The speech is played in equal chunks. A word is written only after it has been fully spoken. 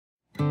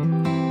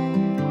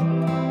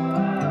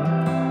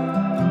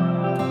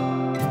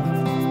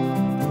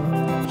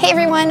Hey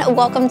everyone,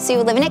 welcome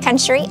to Living It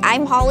Country.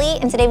 I'm Holly,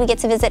 and today we get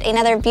to visit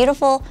another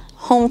beautiful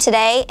home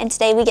today. And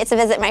today we get to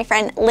visit my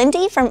friend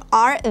Lindy from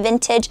our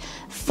vintage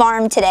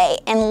farm today.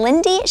 And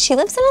Lindy, she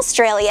lives in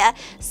Australia,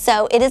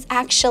 so it is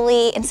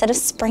actually, instead of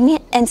spring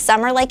and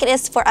summer like it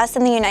is for us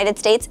in the United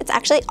States, it's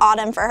actually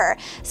autumn for her.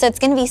 So it's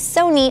gonna be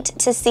so neat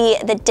to see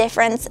the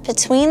difference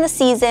between the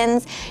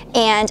seasons,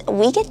 and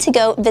we get to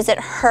go visit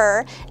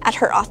her at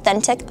her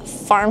Authentic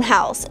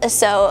Farmhouse.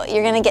 So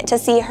you're gonna get to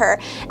see her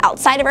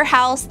outside of her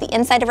house, the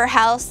inside of her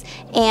house,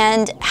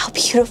 and how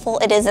beautiful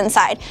it is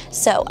inside.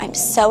 So I'm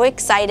so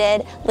excited.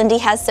 Lindy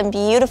has some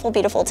beautiful,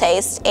 beautiful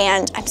taste,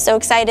 and I'm so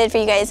excited for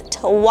you guys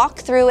to walk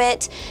through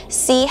it,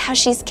 see how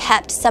she's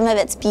kept some of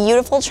its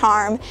beautiful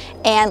charm,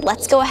 and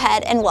let's go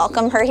ahead and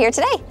welcome her here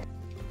today.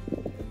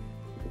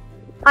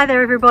 Hi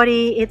there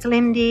everybody, it's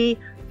Lindy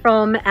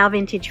from Our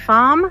Vintage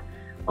Farm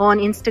on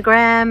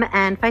Instagram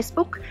and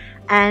Facebook,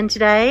 and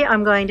today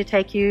I'm going to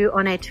take you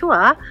on a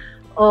tour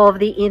of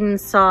the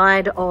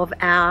inside of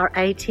our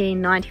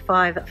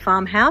 1895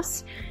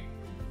 farmhouse.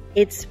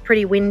 It's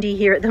pretty windy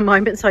here at the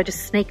moment, so I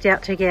just sneaked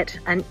out to get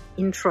an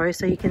intro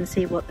so you can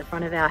see what the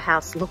front of our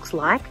house looks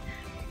like.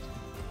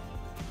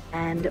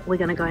 And we're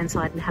going to go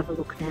inside and have a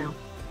look now.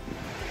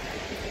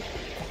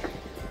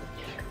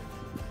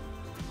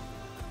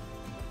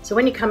 So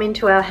when you come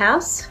into our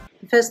house,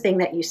 the first thing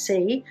that you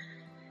see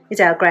is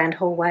our grand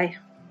hallway.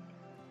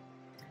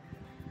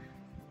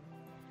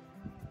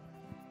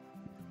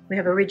 We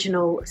have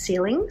original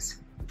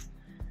ceilings,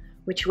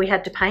 which we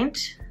had to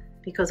paint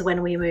because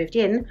when we moved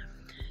in,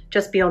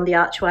 just beyond the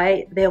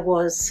archway, there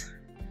was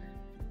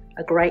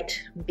a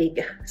great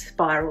big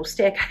spiral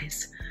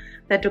staircase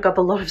that took up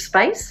a lot of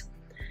space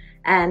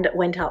and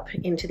went up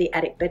into the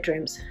attic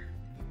bedrooms.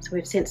 So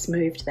we've since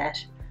moved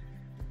that.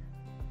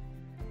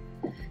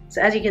 So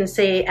as you can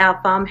see,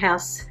 our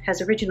farmhouse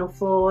has original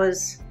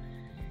floors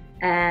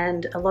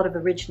and a lot of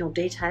original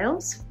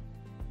details.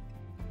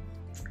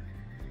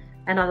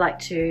 And I like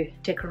to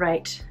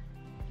decorate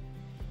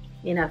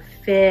in a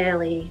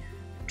fairly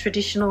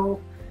traditional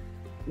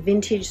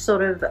vintage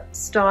sort of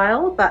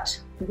style, but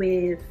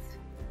with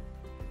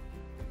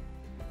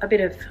a bit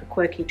of a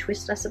quirky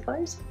twist, I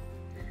suppose.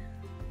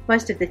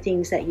 Most of the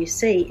things that you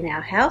see in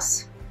our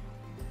house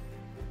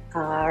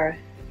are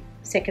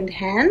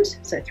second-hand,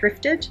 so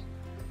thrifted,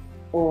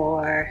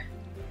 or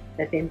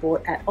they've been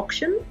bought at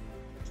auction,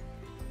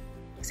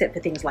 except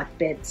for things like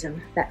beds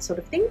and that sort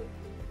of thing.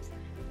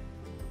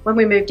 When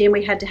we moved in,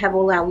 we had to have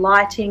all our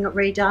lighting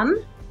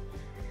redone,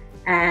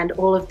 and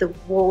all of the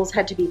walls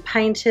had to be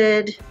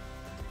painted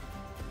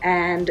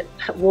and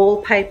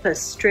wallpaper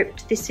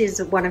stripped. This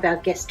is one of our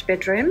guest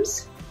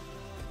bedrooms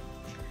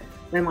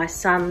where my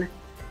son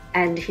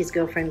and his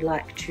girlfriend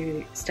like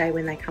to stay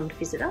when they come to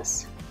visit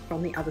us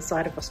from the other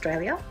side of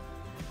Australia.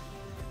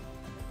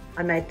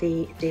 I made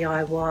the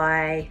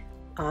DIY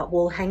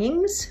wall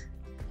hangings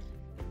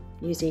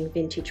using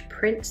vintage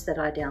prints that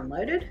I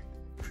downloaded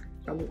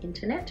from the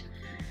internet,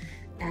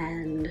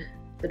 and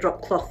the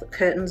drop cloth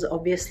curtains,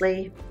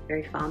 obviously,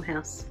 very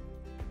farmhouse.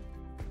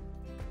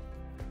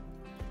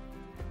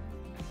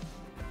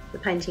 The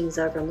paintings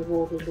over on the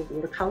wall, the little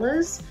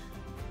watercolours,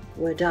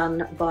 were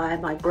done by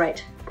my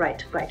great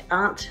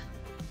aunt.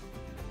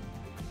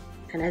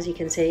 And as you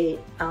can see,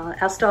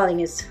 our styling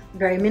is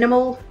very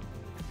minimal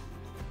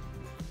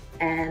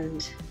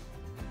and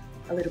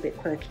a little bit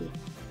quirky.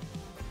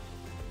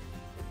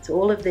 So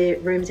all of the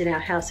rooms in our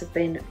house have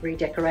been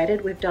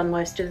redecorated. We've done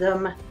most of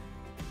them.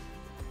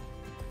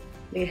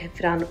 We have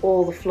done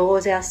all the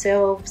floors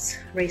ourselves,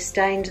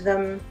 restained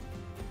them.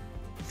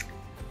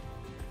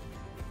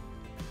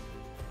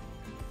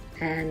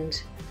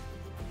 And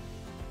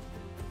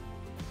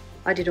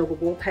I did all the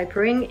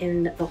wallpapering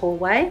in the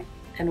hallway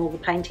and all the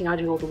painting. I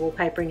do all the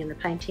wallpapering and the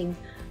painting.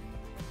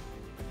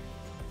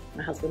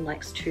 My husband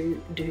likes to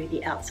do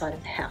the outside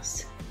of the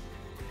house.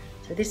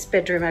 So this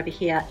bedroom over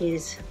here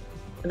is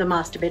the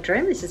master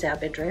bedroom. This is our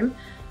bedroom.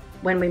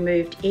 When we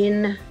moved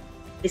in,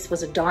 this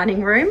was a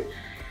dining room,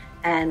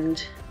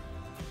 and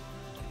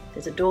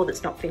there's a door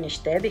that's not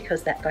finished there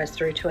because that goes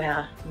through to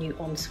our new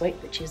ensuite,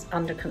 which is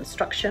under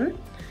construction.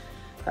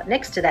 But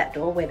next to that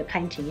door where the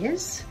painting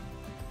is,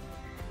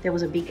 there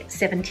was a big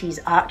 70s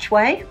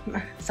archway.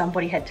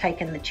 Somebody had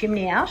taken the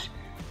chimney out.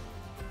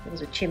 There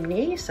was a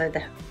chimney, so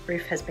the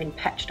roof has been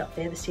patched up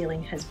there. The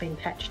ceiling has been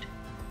patched.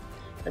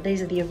 But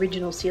these are the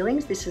original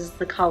ceilings. This is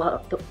the colour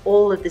that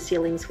all of the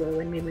ceilings were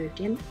when we moved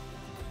in.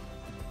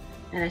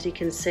 And as you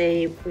can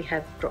see, we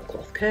have drop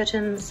cloth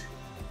curtains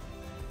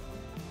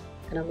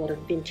and a lot of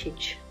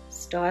vintage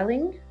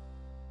styling.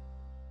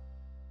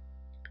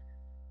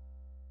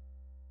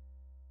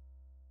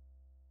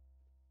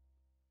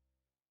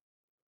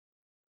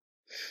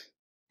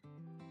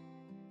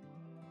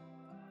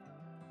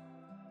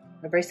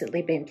 I've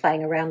recently been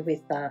playing around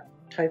with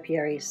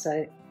topiaries,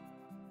 so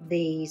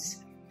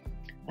these,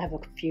 I have a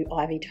few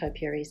ivy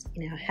topiaries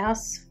in our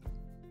house.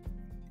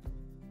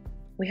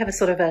 We have a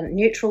sort of a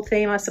neutral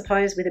theme, I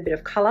suppose, with a bit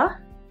of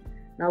colour.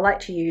 And I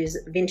like to use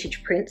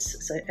vintage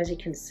prints, so as you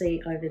can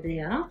see over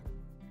there,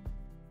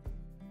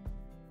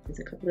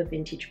 There's a couple of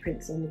vintage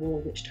prints on the wall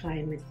which tie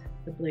in with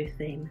the blue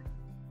theme.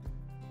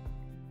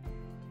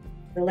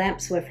 The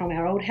lamps were from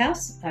our old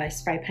house. I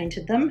spray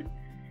painted them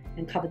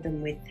and covered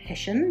them with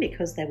hessian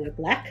because they were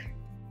black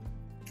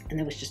and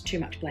there was just too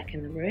much black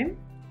in the room.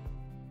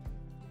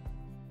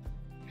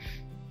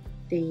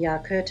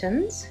 The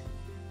curtains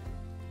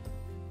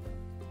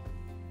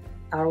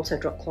are also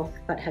drop cloth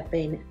but have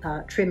been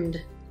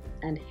trimmed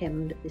and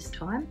hemmed this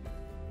time.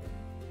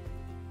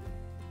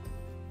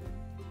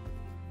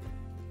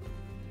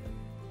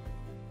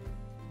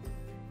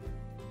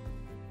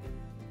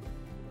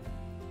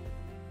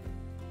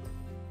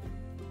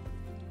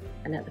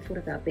 And at the foot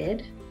of our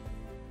bed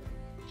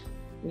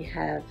we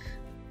have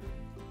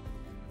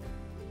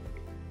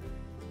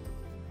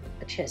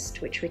a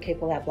chest which we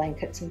keep all our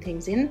blankets and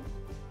things in,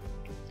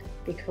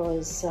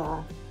 because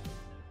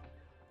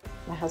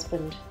my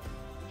husband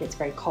gets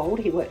very cold.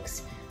 He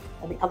works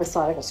on the other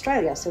side of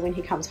Australia, so when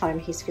he comes home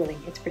he's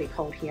feeling it's pretty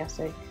cold here,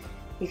 so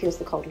he feels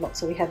the cold a lot,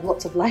 so we have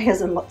lots of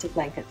layers and lots of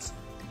blankets.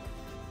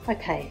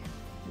 Okay,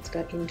 let's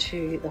go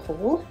into the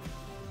hall.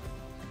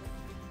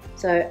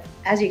 So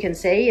as you can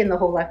see in the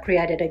hall, I've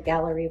created a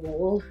gallery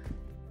wall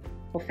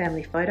for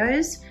family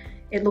photos.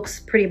 It looks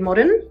pretty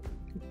modern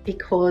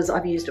because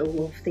I've used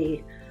all of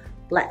the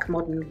black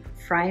modern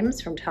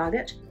frames from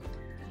Target,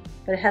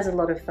 but it has a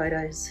lot of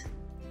photos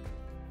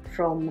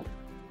from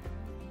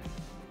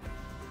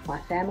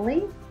my family.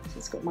 So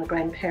it's got my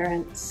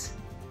grandparents,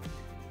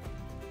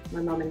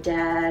 my mum and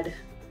dad,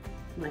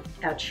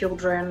 our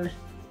children.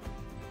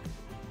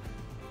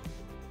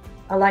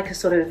 I like a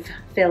sort of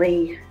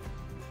fairly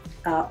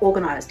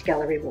organised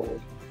gallery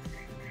wall.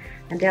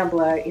 And down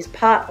below is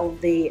part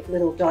of the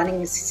little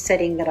dining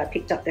setting that I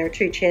picked up. There are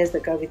 2 chairs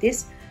that go with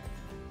this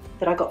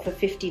that I got for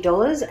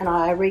 $50, and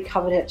I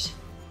recovered it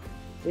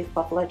with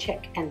buffalo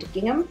check and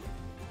gingham.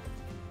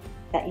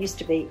 That used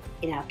to be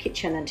in our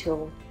kitchen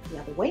until the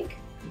other week.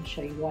 I'll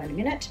show you why in a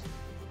minute.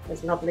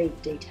 There's lovely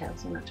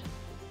details on it.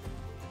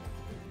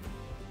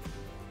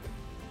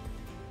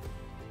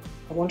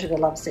 I wanted a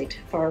love seat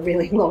for a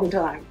really long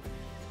time.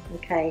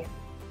 Okay,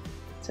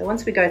 so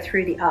once we go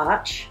through the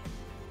arch,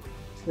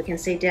 we can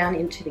see down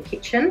into the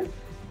kitchen.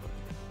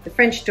 The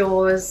French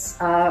doors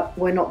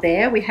were not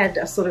there. We had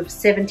a sort of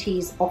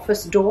 70s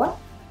office door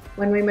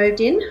when we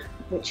moved in,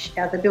 which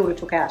the builder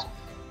took out,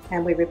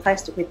 and we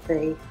replaced it with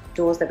the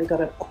doors that we got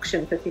at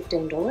auction for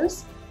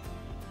 $15.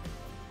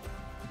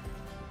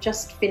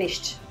 Just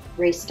finished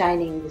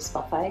restaining this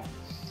buffet.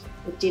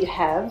 It did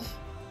have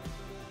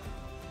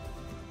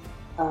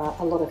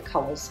a lot of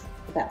colours,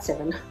 about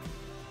 7.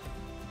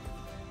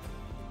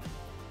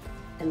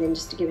 And then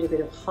just to give it a bit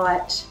of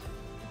height,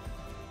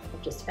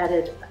 I've just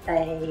added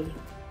a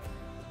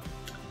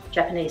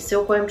Japanese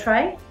silkworm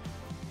tray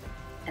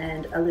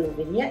and a little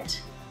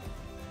vignette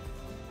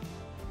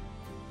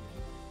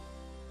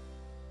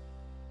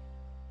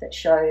that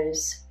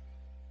shows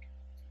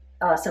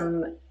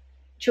some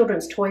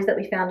children's toys that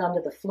we found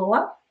under the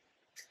floor,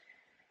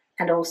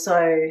 and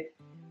also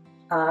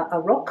a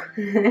rock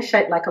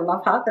shaped like a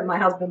love heart that my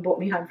husband brought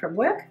me home from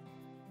work,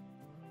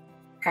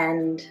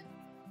 and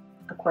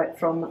a quote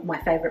from my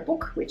favourite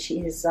book, which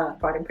is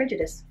Pride and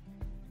Prejudice.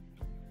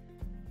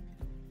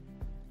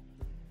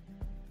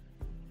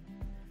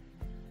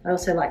 I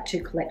also like to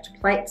collect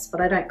plates,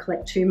 but I don't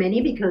collect too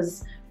many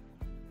because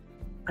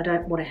I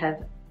don't want to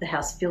have the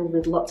house filled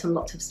with lots and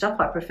lots of stuff.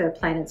 I prefer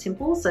plain and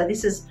simple. So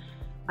this is,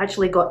 I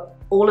actually got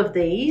all of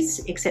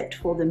these except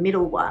for the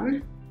middle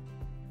one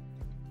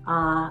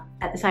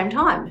at the same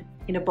time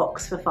in a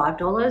box for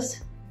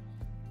 $5,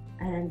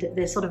 and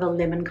they're sort of a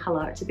lemon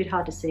colour. It's a bit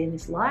hard to see in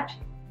this light.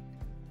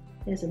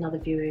 There's another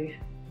view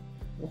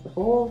of the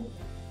hall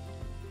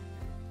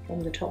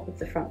from the top of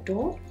the front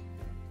door.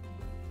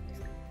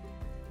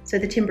 So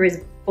the timber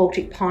is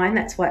Baltic pine,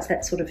 that's why it's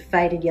that sort of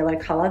faded yellow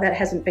colour. That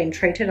hasn't been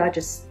treated, I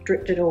just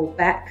stripped it all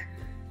back,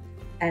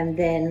 and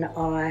then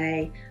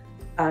I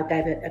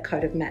gave it a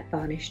coat of matte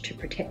varnish to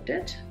protect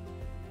it.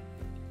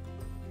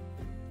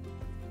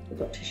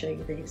 Forgot to show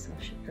you these,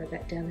 I should go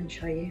back down and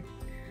show you.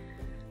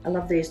 I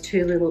love these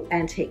 2 little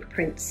antique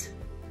prints.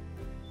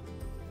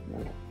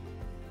 There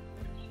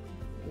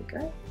we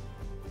go.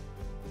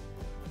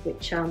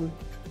 Which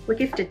were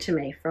gifted to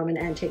me from an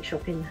antique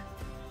shop in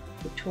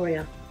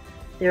Victoria.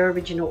 They're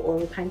original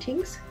oil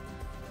paintings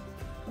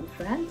from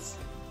France.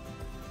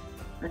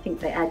 I think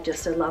they add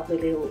just a lovely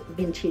little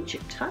vintage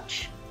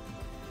touch,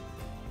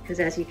 because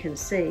as you can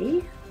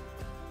see,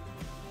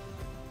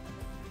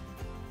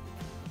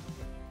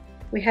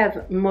 we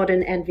have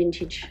modern and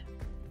vintage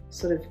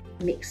sort of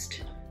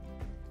mixed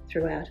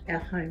throughout our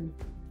home.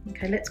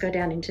 Okay, let's go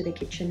down into the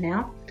kitchen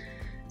now.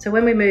 So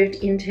when we moved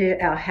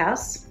into our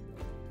house,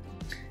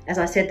 as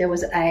I said, there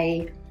was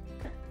a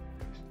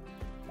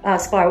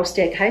spiral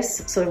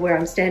staircase, sort of where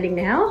I'm standing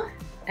now,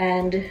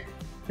 and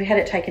we had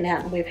it taken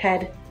out, and we've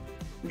had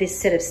this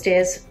set of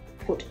stairs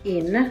put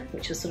in,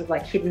 which are sort of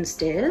like hidden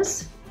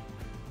stairs.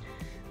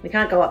 We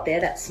can't go up there,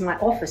 that's my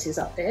office is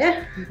up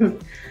there,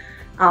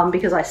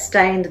 because I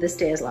stained the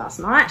stairs last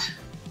night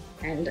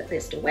and they're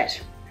still wet.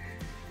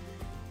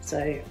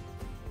 So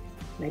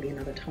maybe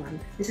another time.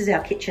 This is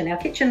our kitchen. Our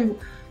kitchen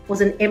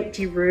was an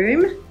empty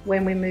room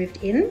when we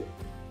moved in.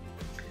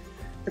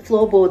 The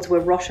floorboards were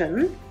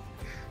rotten,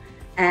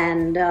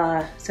 and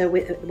so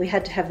we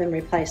had to have them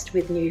replaced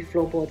with new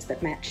floorboards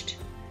that matched.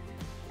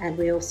 And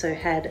we also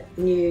had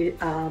new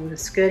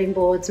skirting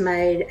boards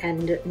made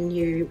and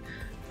new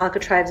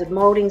architraves and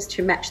mouldings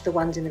to match the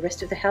ones in the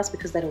rest of the house,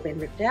 because they'd all been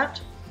ripped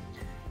out.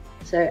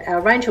 So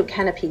our range hood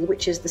canopy,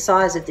 which is the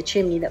size of the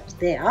chimney that was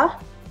there,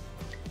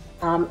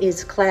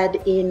 is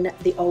clad in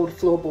the old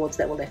floorboards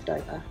that were left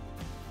over.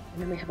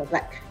 And then we have a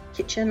black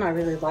kitchen. I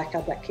really like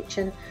our black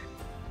kitchen.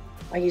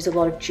 I use a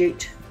lot of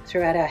jute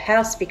throughout our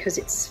house because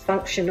it's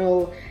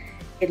functional.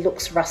 It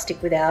looks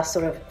rustic with our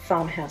sort of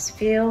farmhouse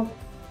feel.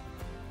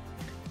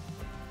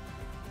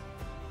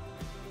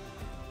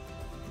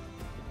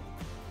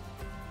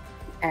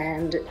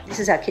 And this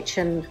is our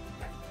kitchen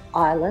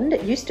island.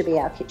 It used to be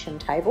our kitchen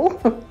table.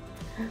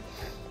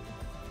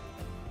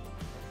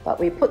 But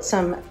we put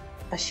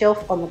a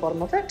shelf on the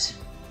bottom of it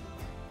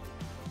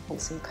and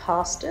some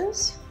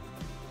casters,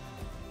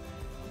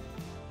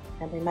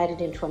 and we made it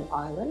into an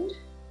island.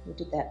 We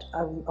did that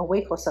a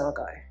week or so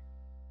ago.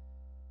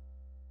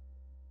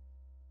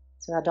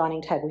 So our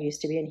dining table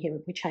used to be in here,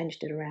 we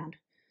changed it around.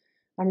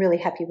 I'm really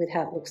happy with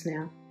how it looks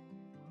now.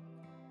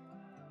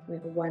 We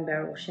have a wine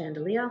barrel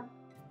chandelier,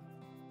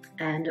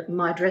 and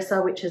my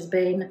dresser, which has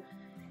been,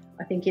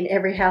 I think, in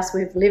every house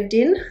we've lived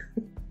in.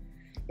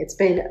 It's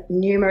been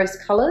numerous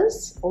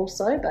colours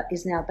also, but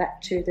is now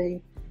back to the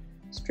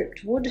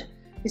stripped wood.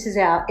 This is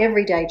our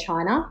everyday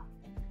china.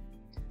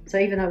 So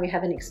even though we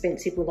have an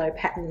expensive willow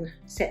pattern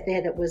set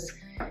there that was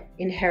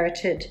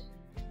inherited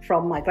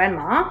from my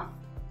grandma,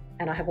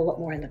 and I have a lot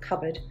more in the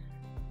cupboard,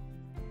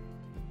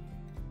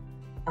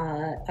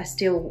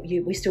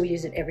 we still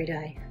use it every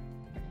day.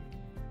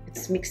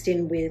 It's mixed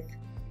in with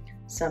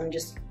some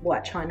just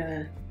white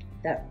china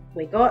that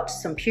we got,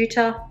 some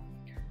pewter,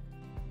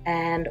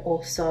 and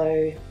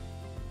also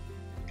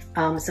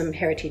some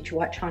heritage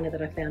white china that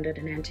I found at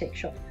an antique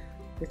shop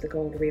with the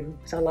gold rim.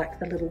 So I like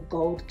the little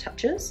gold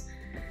touches.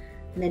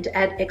 And then to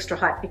add extra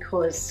height,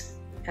 because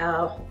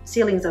our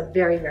ceilings are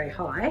very, very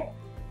high,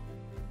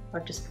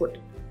 I've just put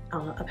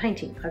a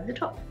painting over the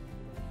top.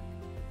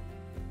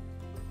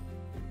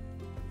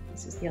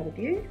 This is the other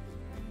view.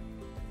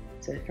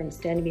 So from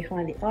standing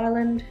behind the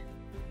island,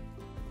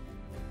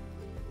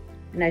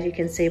 and as you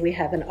can see, we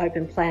have an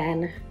open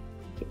plan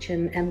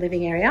kitchen and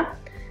living area.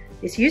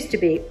 This used to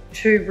be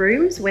 2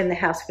 rooms when the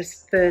house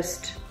was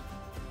first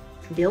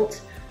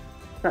built,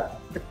 but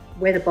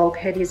where the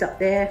bulkhead is up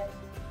there,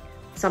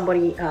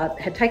 somebody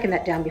had taken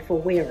that down before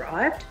we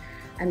arrived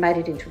and made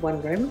it into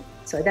 1 room.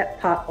 So that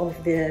part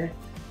of the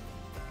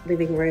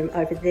living room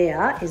over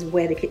there is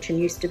where the kitchen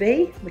used to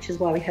be, which is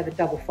why we have a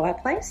double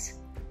fireplace.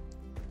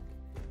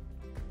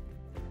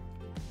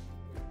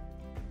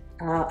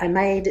 I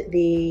made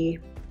the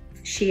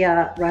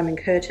sheer Roman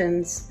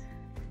curtains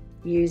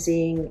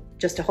using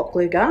just a hot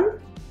glue gun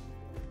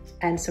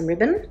and some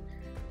ribbon.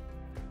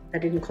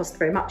 That didn't cost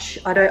very much.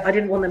 I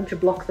didn't want them to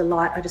block the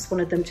light, I just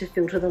wanted them to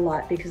filter the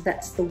light, because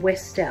that's the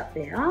west out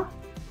there.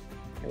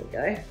 There we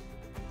go,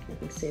 you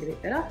can see it a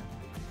bit better.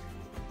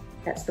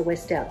 That's the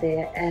west out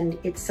there, and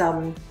it's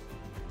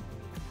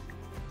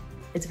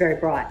very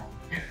bright.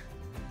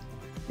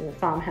 There's a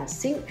farmhouse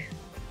sink,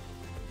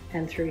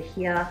 and through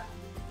here,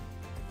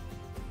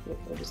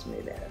 we'll just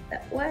move out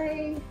that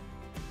way,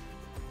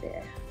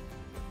 there.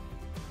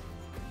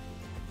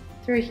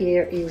 Through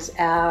here is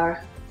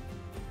our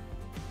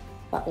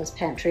butler's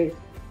pantry,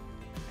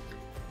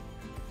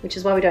 which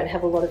is why we don't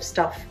have a lot of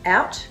stuff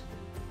out,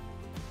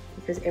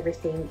 because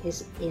everything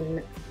is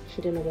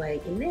hidden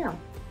away in there.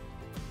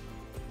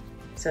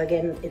 So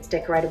again, it's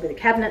decorated with a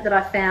cabinet that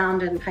I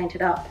found and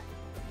painted up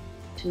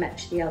to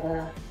match the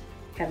other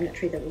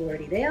cabinetry that were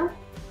already there,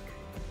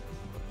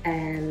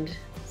 and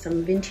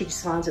some vintage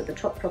signs at the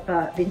top,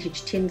 proper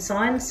vintage tin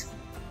signs.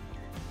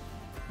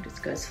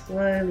 Just go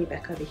slowly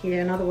back over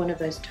here. Another one of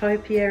those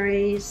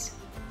topiaries,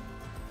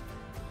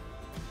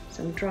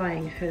 some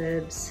drying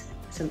herbs,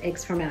 some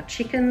eggs from our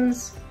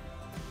chickens.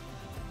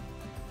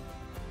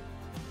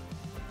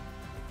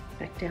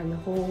 Back down the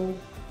hall,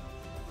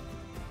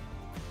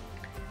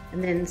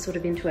 and then sort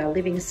of into our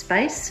living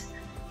space.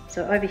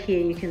 So over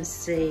here you can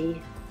see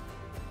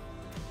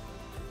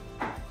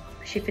a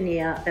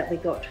chiffonier that we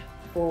got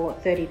for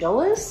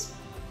 $30,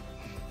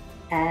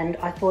 and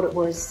I thought it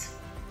was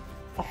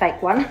a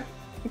fake one.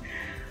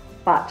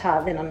 But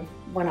then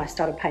when I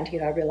started painting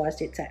it, I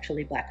realised it's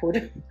actually black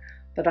wood.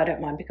 But I don't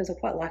mind, because I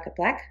quite like it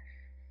black.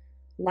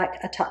 Like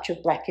a touch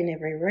of black in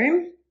every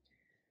room.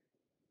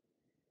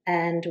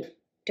 And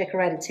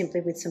decorated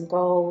simply with some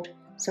gold,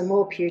 some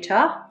more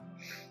pewter,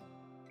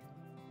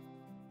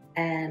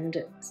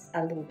 and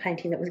a little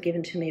painting that was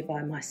given to me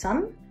by my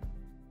son.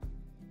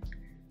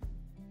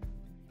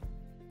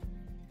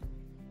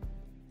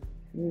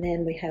 And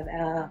then we have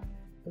our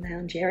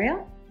lounge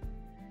area.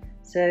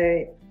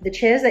 So the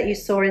chairs that you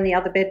saw in the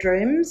other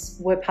bedrooms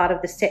were part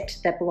of the set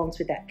that belongs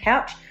with that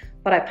couch,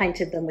 but I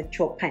painted them with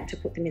chalk paint to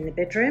put them in the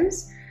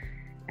bedrooms.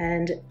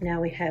 And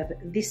now we have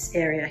this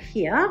area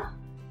here.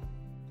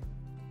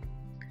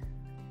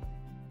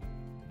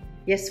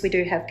 Yes, we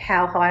do have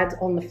cow hides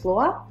on the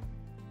floor.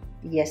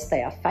 Yes,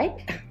 they are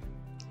fake.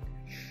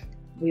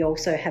 We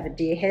also have a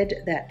deer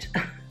head that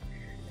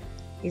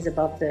is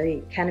above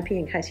the canopy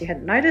in case you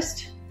hadn't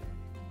noticed.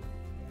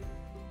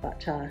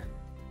 But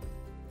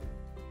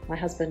my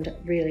husband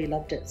really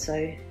loved it,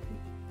 so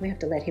we have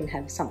to let him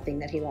have something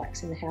that he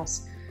likes in the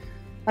house.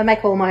 I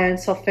make all my own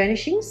soft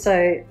furnishings,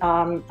 so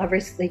I've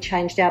recently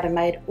changed out and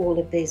made all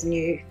of these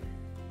new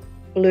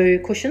blue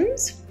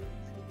cushions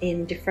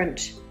in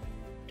different,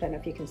 don't know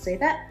if you can see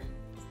that,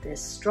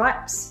 there's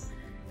stripes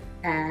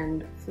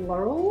and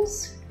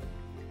florals,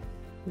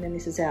 and then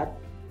this is our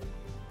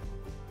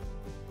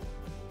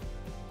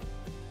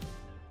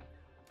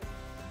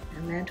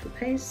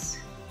mantelpiece.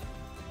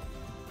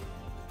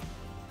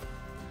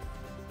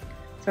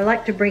 So I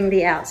like to bring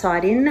the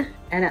outside in,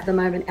 and at the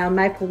moment our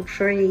maple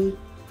tree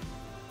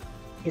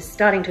is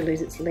starting to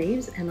lose its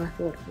leaves, and I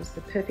thought it was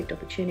the perfect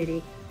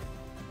opportunity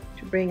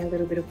to bring a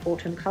little bit of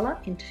autumn colour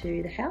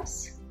into the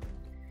house.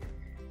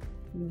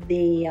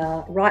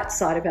 The right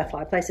side of our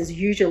fireplace is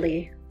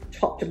usually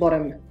top to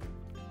bottom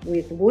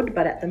with wood,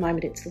 but at the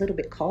moment it's a little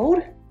bit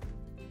cold,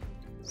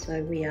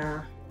 so we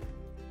are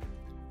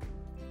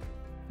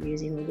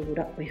using all the wood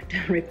up. We have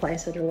to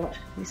replace it a lot.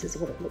 This is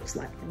what it looks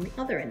like from the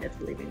other end of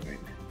the living room.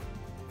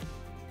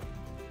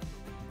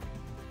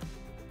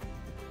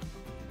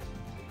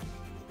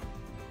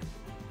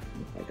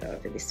 I'll go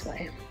over this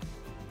way.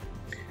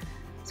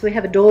 So we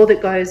have a door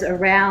that goes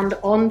around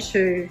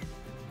onto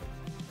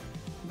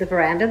the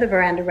veranda. The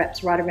veranda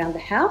wraps right around the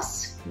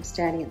house. I'm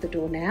standing at the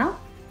door now.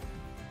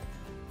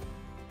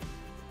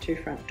 Two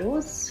front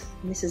doors,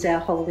 and this is our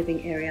whole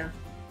living area.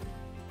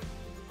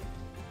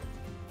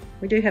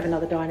 We do have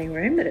another dining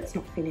room, but it's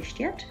not finished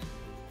yet.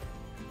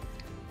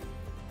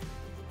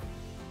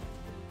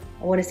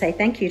 I want to say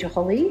thank you to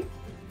Holly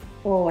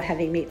for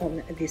having me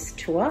on this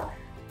tour.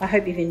 I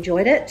hope you've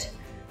enjoyed it.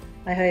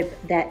 I hope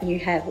that you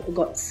have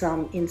got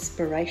some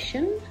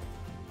inspiration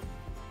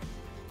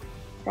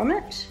from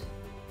it,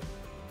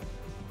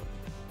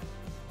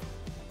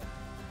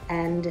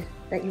 and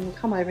that you will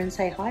come over and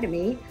say hi to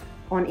me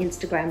on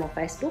Instagram or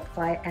Facebook.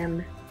 I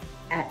am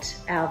at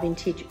Our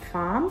Vintage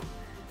Farm,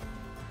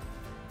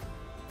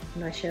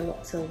 and I share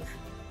lots of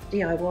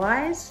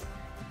DIYs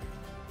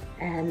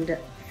and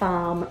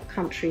farm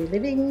country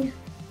living,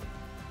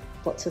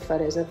 lots of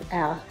photos of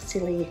our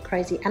silly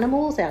crazy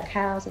animals, our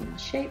cows and our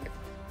sheep.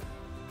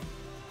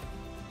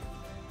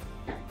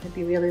 It'd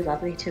be really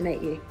lovely to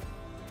meet you.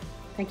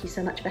 Thank you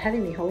so much for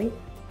having me, Holly.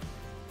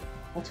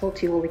 I'll talk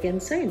to you all again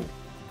soon.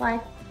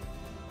 Bye.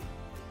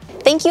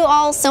 Thank you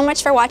all so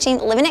much for watching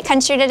Living It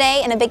Country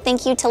today, and a big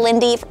thank you to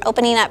Lindy for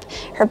opening up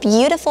her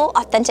beautiful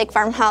authentic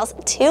farmhouse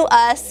to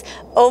us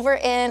over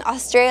in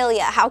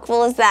Australia. How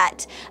cool is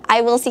that?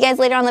 I will see you guys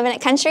later on Living It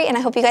Country, and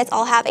I hope you guys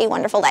all have a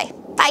wonderful day.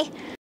 Bye.